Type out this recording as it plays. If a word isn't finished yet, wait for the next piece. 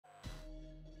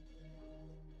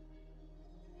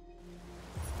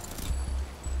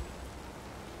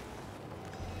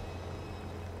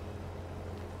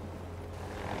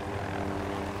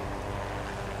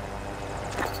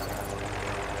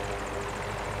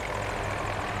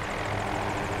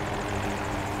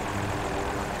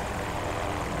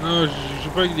Non, je joue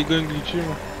pas avec des guns glitchés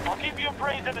moi. I'll keep you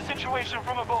appraised of the situation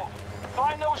from above.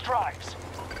 Find those drives.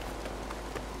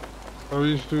 Ah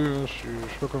oui, je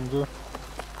suis pas comme toi.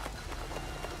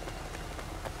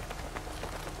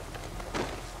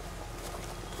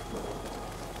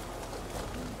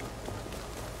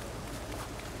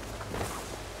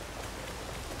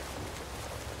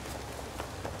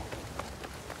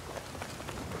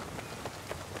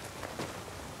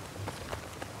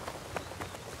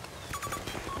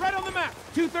 Right on the map.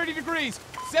 230 degrees.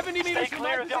 70 meters Stay from my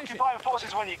clear of the position. occupying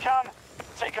forces when you can.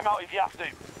 Take them out if you have to.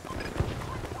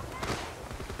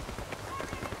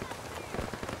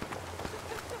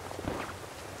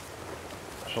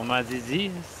 Sûrement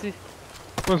Didi, ici.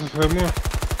 Pourquoi ce serait moi?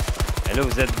 Et là,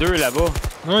 vous êtes deux là-bas.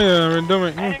 Non, il y a un random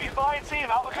avec nous. Enemy fire team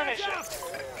out of commission.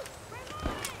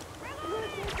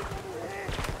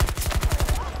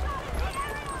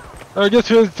 Ah, regarde,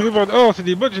 tu vas tirer par... Oh, c'est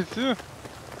des bots, j'ai tiré.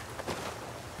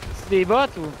 C'est des bots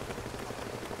ou?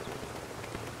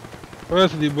 Ouais,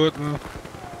 c'est des bots, là.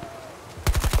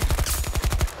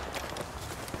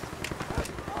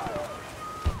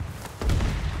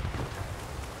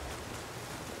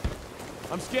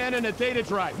 I'm scanning a data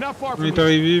drive, not far On from est here.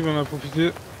 arrivé, on a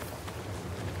profité.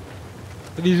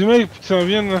 Y'a des humains qui s'en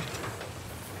viennent, là.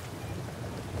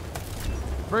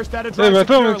 First data Eh, drive bah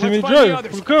attends, secure. mais c'est mes Let's find the drives, others.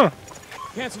 pour le camp.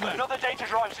 Cancel that. Another data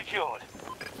drive secured.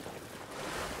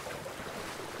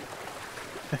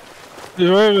 Et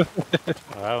ouais, Ouais,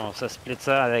 on se split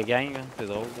ça à la gang, c'est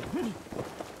drôle. Là.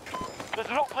 There's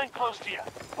an uplink close to you.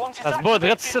 Once it's Ça se bat activated,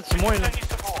 direct ici, sur moi, là. send you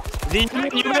support. Des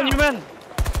humains!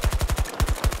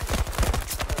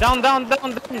 Down!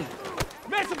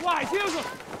 Man supplies, heals them.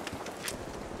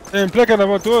 y'a une plaque en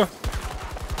avant de toi.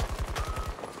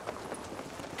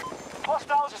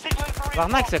 Hostiles are signaling for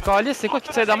Barnac, ce reinforcements. calice, c'est quoi qui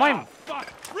tire de même? Fuck.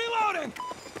 Reloading.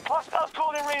 Hostiles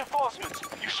calling reinforcements.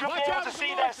 You should be Watch able out to for see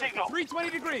the their launcher. signal.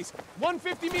 320 degrees.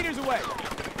 150 meters away.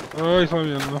 Ah ouais, ils s'en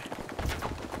viennent, là.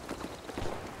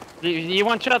 Il est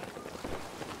one shot!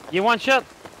 Il est one shot!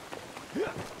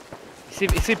 Il s'est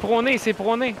prôné,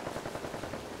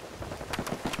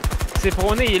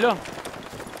 il est là!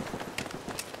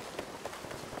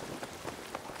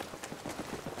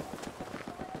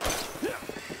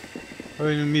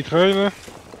 Ouais, une mitraille, là.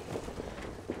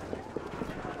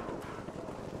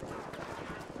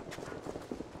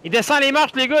 Il descend les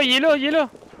marches, les gars, il est là!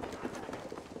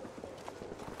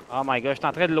 Oh my god, je suis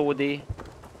en train de loader.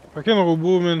 Pas qu'un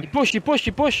robot, man. Il push!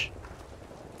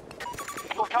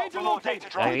 Look out for more data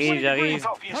drives. J'arrive.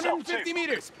 Look out for yourself 150 too.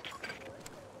 meters.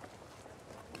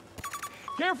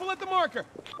 Careful at the marker.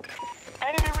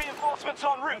 Enemy reinforcements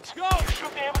en route. Go. You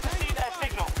should be able to see their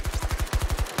signal.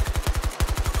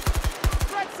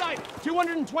 Threat sight.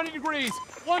 220 degrees.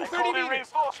 They're 130 calling meters.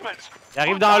 reinforcements. Il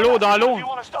arrive dans l'eau, If you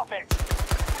want to stop it.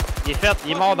 Il est fait,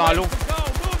 il est mort dans l'eau. Go,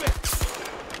 move it.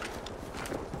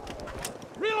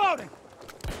 Reloading.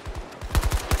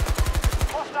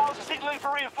 Hostiles are signaling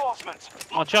for reinforcements.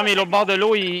 Mon chum est l'autre bord de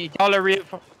l'eau, il call le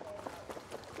reinforcement.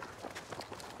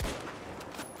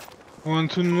 En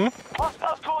dessous de nous.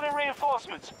 Hostiles calling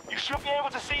reinforcements. You should be able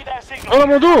to see their Oh, signal. dans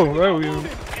mon dos! Ouais, oui. Your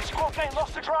squad mate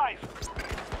lost the drive.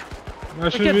 Il va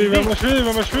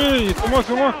m'achever, il est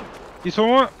sur moi, Ils sont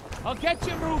moi. I'll get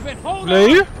you moving. Vous Hold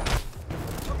l'avez eu? on.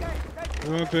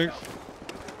 Non, thanks.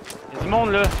 Il y a du monde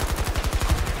là.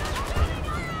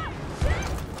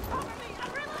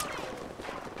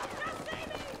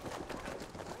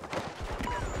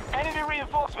 Enemy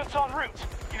reinforcements en route.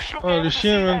 You should be Oh, able le to see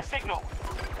chien, man. their signal.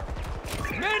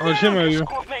 Oh, le chien m'a eu.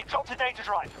 Squad mate dropped the data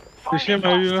drive. Le Find chien it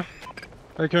m'a eu, fast. là.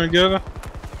 Avec un gars, là.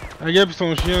 Un gars pis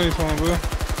son chien, ils sont en bas.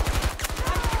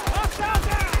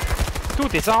 Tout,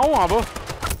 t'es en haut en bas.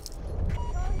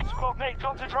 Squad mate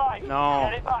dropped the drive. No.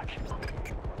 Get it back.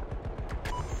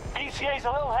 ETA's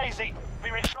a little hazy.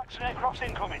 We're extraction aircraft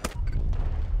incoming.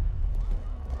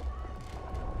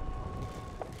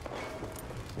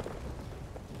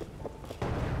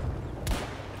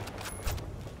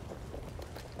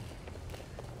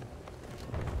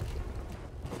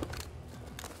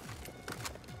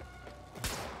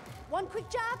 One quick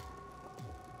jab.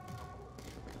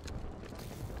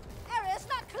 Area's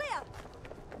not clear.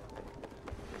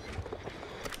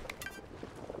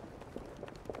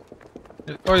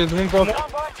 Oh, y'a du monde par là.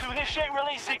 Stand by to initiate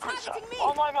release sequencer.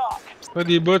 On my mark. Pas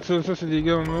des bots, ça c'est des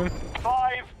gars en même. 5,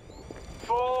 4,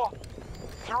 3,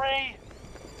 2,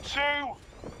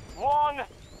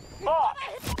 1, mark.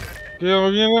 Ok, on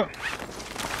revient là.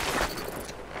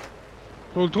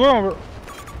 Sur le toit, on va.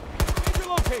 Danger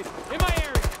located. In my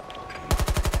area.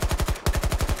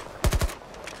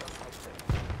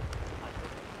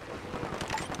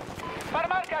 Madam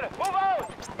Marker, move out.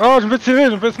 Oh, je me fais tirer,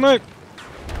 je me fais snipe.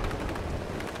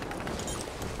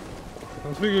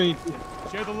 truc là.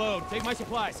 Share the load. Take my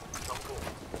supplies.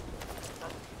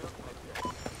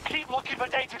 Keep looking for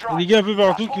data Il y a drive. des gars un peu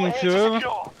partout That's qui all nous we're tirent here to là.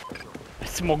 secure.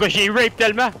 Si mon gars, j'ai rape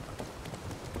tellement!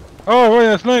 Ah ouais,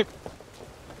 y'a un snipe!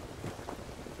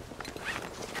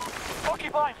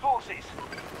 Occupying forces.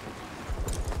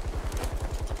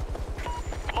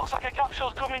 Looks like a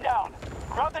capsule's coming down.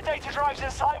 Grab the data drives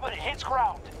inside when it hits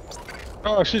ground.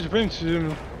 Ah shit, j'ai pas une tirer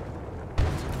moi.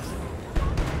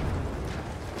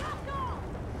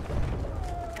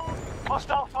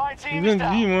 Hostile fire J'ai team bien is de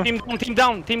vie down.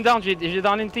 moi. Team down, j'ai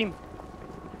donné une team.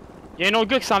 Y'a un autre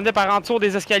gars qui s'en venait par en dessous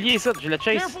des escaliers, ça, je le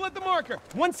chase. Careful at the marker.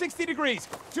 160 degrees.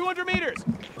 200 meters.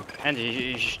 Man,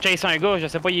 je chase un gars, je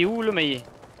sais pas il est où là, mais il...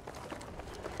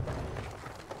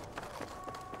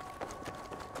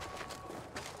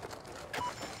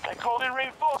 They called in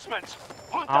reinforcements.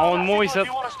 Hunt En haut down de that moi, signal ici. if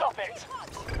you want to stop it.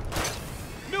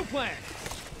 New plan.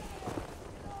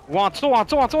 Ou en dessous,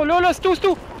 là, c'est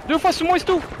tout! Deux fois sous moi, c'est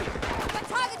tout! They're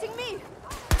targeting me.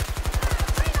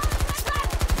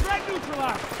 Threat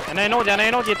neutralized. Y'en a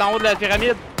un autre, il est en haut de la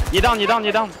pyramide. Il est down.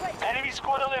 Enemy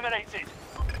squad eliminated.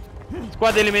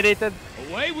 Squad eliminated.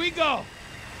 Away we go.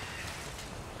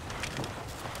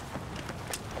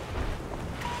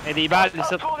 Et des balles, ici,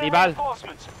 Hostiles called des in balles.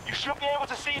 reinforcements. You should be able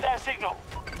to see their signal.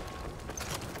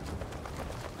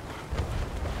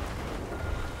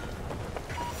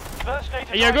 First data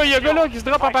Il y a un drive gars là secure. qui se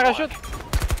drop en Nice work. parachute.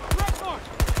 Threat mark.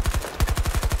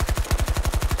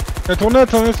 La tornade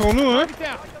s'en vient sur nous hein. Target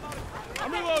down.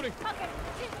 I'm reloading.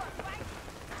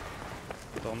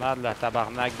 Tornade, la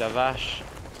tabarnak de vache.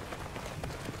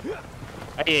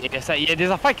 Hey, il y a des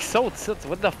affaires qui sautent ici.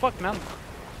 What the fuck, man?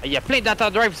 Hey, il y a plein de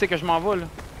data drive, tu sais que je m'en vais là.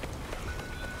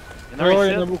 Il y en a Ah un ouais,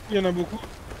 ici. il y en a beaucoup.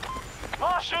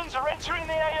 Martians are entering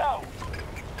the AO.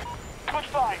 Good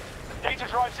find. Data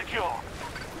drive secure.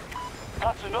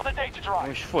 That's another data Moi,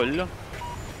 drive. je suis full là.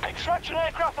 Extraction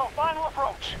aircraft on final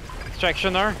approach.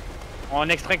 Extraction 1. On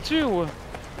extracte-tu ou?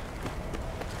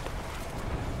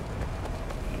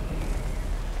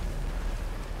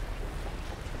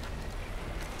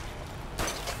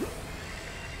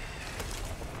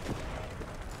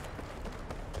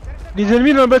 Les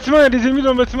ennemis dans le bâtiment, il y a des ennemis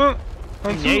dans le bâtiment. En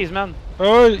dessous. Niaise, man. Ah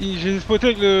ouais, j'ai spoté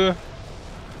avec le.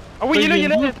 Ah oui, il est là, il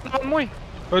il est est devant moi.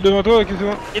 Ouais, devant toi, ok, c'est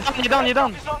bon. Il est down. Is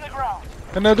on the ground.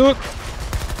 Y'en a d'autres.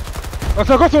 Ah,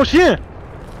 c'est encore son chien!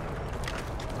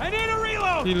 I need a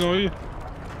reload. Ils l'ont eu.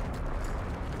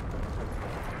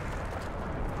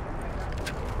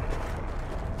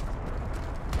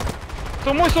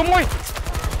 Sur moi!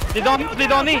 Je l'ai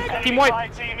donné, team white. Fire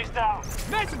team is down.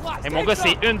 Med supplies. Et mon gars,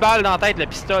 c'est une balle dans la tête, le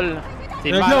pistolet. là. C'est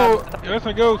Il y a un malade. gars il reste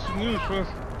un gars au-dessus de nous, je pense.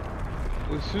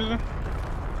 Au-dessus, là.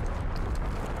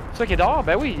 C'est ça qui est dehors?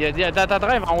 Ben oui, il y a des data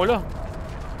drive en haut là.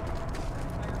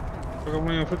 Je sais pas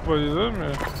comment ils ont fait pour aller là,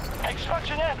 mais.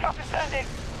 Extraction aircraft is landing.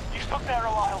 You stuck there a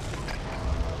while.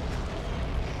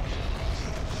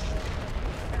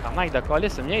 Arnaque de coller,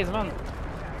 c'est une niaise, man.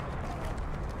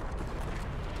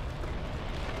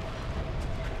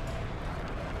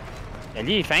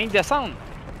 Lui, il fait rien que descendre.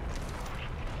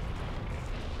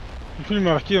 Il faut le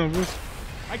marquer en plus.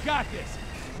 I got this.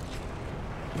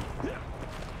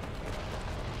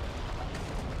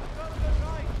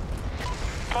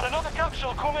 Got another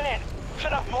capsule coming in.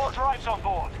 Should have more drives on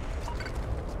board.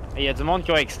 Il y a du monde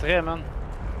qui a extrait, man.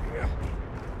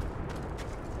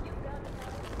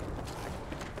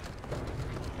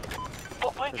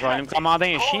 Uplink Je vais aller me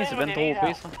commander un chien, c'est ben trop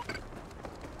OP, ça.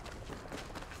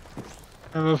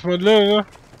 Dans ce mode-là, là.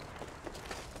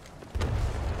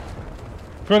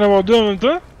 Tu peux en avoir deux en même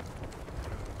temps?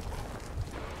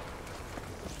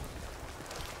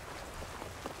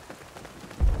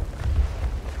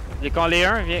 Les collé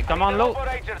un, viens, commande l'autre.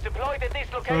 Operators deployed at this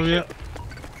On vient. location.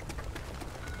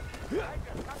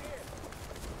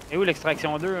 Et où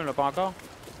l'extraction 2, on l'a pas encore?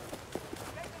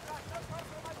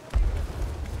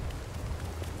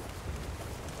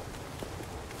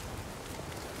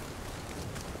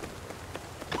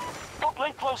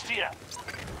 Uplink close to you.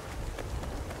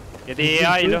 Il y a des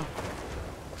AI là.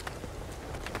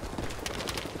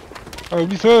 Ah,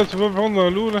 oublie ça, tu vas prendre dans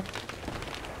l'eau, là.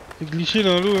 C'est glitché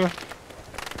dans l'eau, là.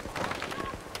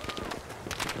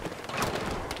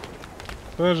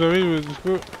 Ah, j'arrive, du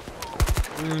coup.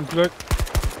 Il y a une plaque.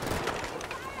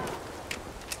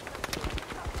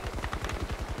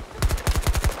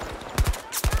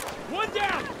 One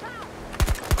down.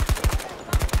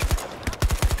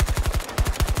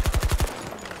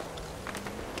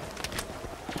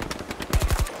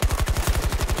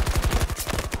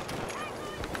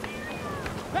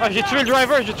 Ah, j'ai tué le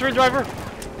driver. New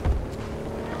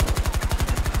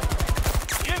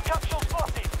capsule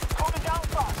spotted. Coming down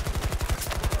fast.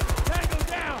 Tango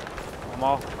down.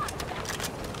 Mort.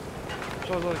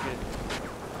 Chose autre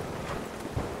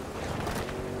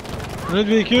Un autre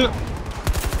véhicule.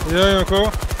 Et là, il y a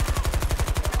encore.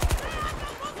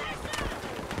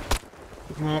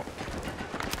 Non.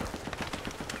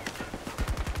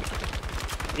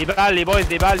 Des balles, les boys,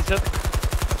 des balles ici.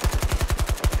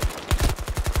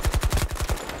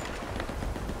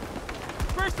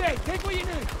 First aid, take what you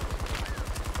need.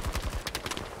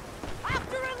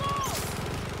 After reload!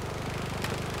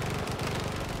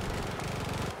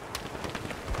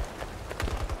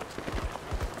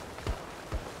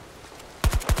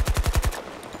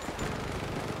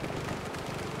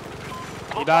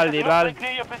 Des balles.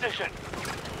 Near your position.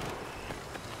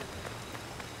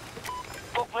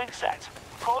 Uplink set.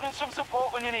 Call in some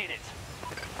support when you need it.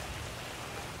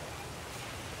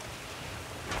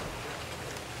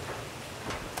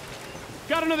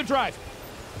 Got another drive.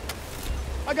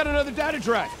 I got another data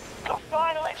drive. The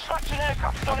final extraction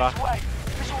aircraft is on its way.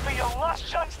 This will be your last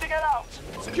chance to get out.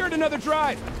 Secured another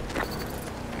drive.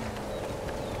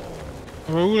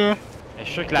 On va où là? Je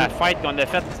suis sûr que la fight qu'on a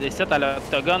faite ici à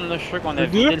l'octogone, là, je suis sûr qu'on a Le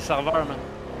vidé deux? le serveur, man.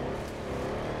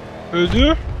 Le 2.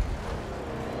 Y'a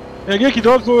un gars qui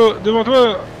drop devant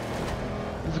toi.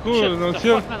 Du coup, Shit, dans le the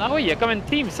ciel. fuck, man? Ah oui, il y a comme une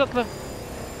team ici, là.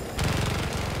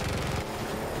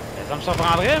 Ça me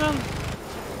surprendrait, man.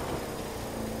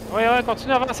 Ouais, ouais,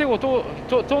 continue à avancer autour.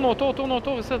 Tourne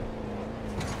autour ici.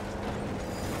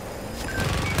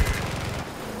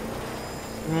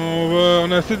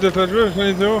 On a assez de jouer, j'en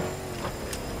ai 0.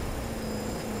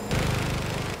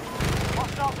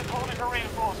 Hostiles are calling for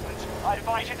reinforcements. I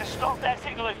advise you to stop their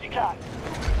signal if you can.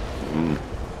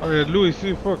 Ah, il y a de l'eau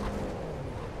ici, fuck.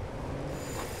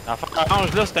 L'affaire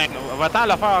orange, là, c'est un... Va-t'en,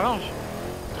 l'affaire orange.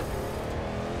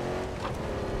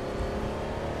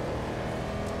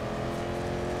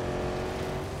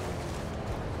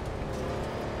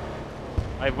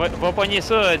 Ouais, va pogner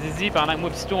ça, Didi, pendant que moi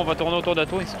et Pisto, on va tourner autour de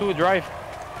toi. Pisto, drive.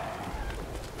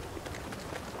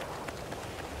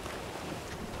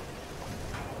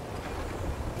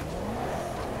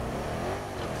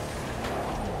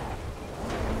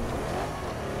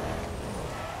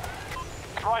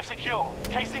 Drive secure.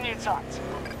 Casing intact.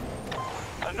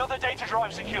 Another data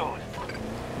drive secured.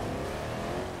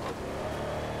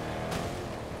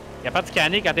 Y'a pas de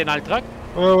scanner quand t'es dans le truck?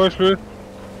 Ouais, je peux.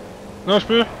 Non, je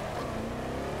peux.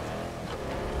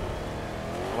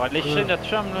 On va aller chercher notre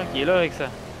chum, là, qui est là avec ça.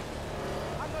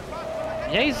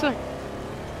 Viens, ça.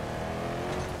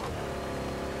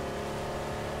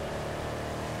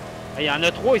 Il y en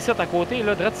a 3 ici à côté,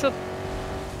 là, direct ça.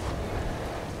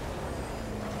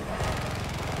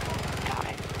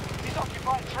 These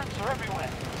occupied troops are everywhere.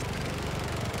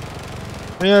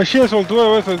 Il y a un chien sur le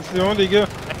toit, ouais, c'est vraiment des gars.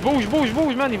 Bouge,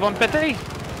 man, il va me péter.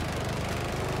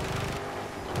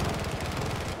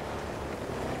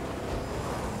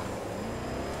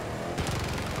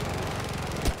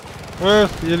 Ouais,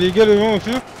 il y a des gars devant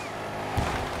aussi.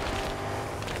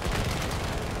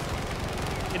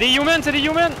 C'est des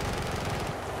humans,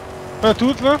 Pas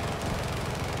toutes là.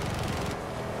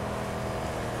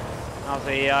 Non,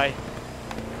 c'est AI.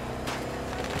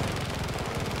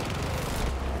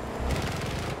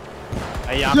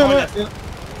 Il y a Il y en encore a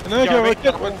il y en a un qui a une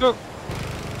roquette, what's up?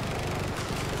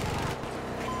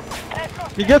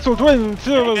 Les gars sur le toit, ils nous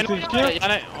tirent là, c'est le chien. Il y en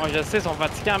a... Oh, je sais, ils sont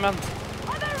fatigants, man.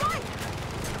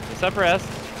 C'est suppress.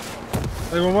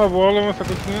 Ils vont me voir là, moi ça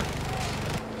continue.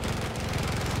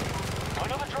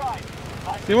 Another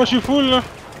drive. Et moi je suis full là.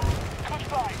 Good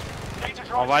fight. Data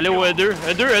drive On va aller au secured.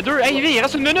 E2. Hey, vite, il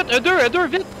reste une minute. E2,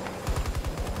 vite.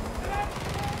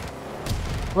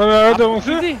 Ouais, mais arrête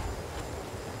d'avancer. Vas-y.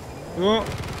 C'est bon.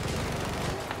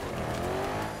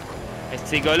 Hey,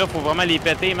 ces gars-là, faut vraiment les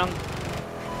péter, man.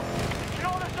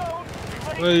 Secure the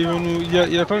zone. Be ready Ouais, ils to vont go. nous.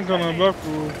 Il attend qu'on embarque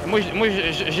ou. Moi,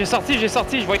 j'ai sorti. Je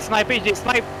vais être snipé, je les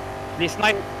snipe. Les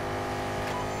snipe.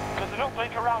 There's an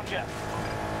uplink around you.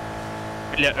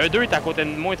 Le E2 est à côté de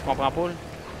moi, tu comprends pas, là.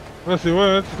 Ouais, c'est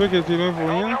vrai, hein, c'est toi qui as été loin pour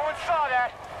No rien. one saw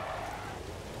that.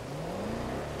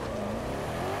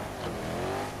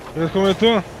 Il reste combien de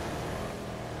temps?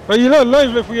 Ah, il est là,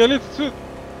 live, là, faut y aller tout de suite.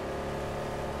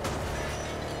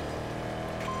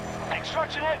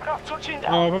 Extraction aircraft touching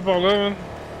Ah, down. on va pas par là, man.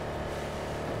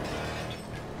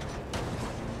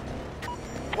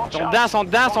 Watch Ils sont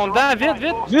dedans,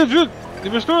 vite. Vite,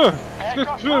 dépêche-toi! Qu'est-ce que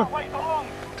Aircraft tu fais? can't wait for long.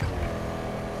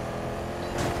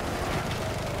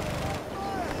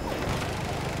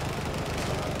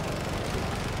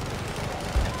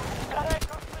 That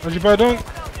aircraft Ah, j'ai pas donc.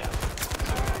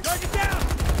 Target down.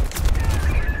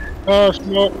 Ah, je suis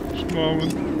mort, man.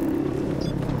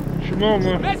 Je suis mort,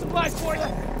 moi. Med supplies for you.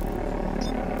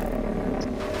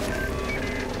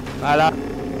 Voilà.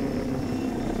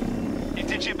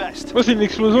 Did your best. Moi, c'est une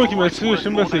explosion qui m'a Always tué, je worth sais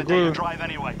more pas c'est than a day quoi. to drive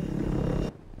anyway.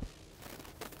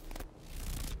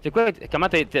 C'est quoi? Comment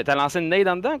t'as lancé une nade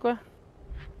en dedans, quoi?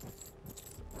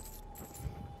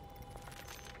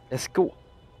 Let's go.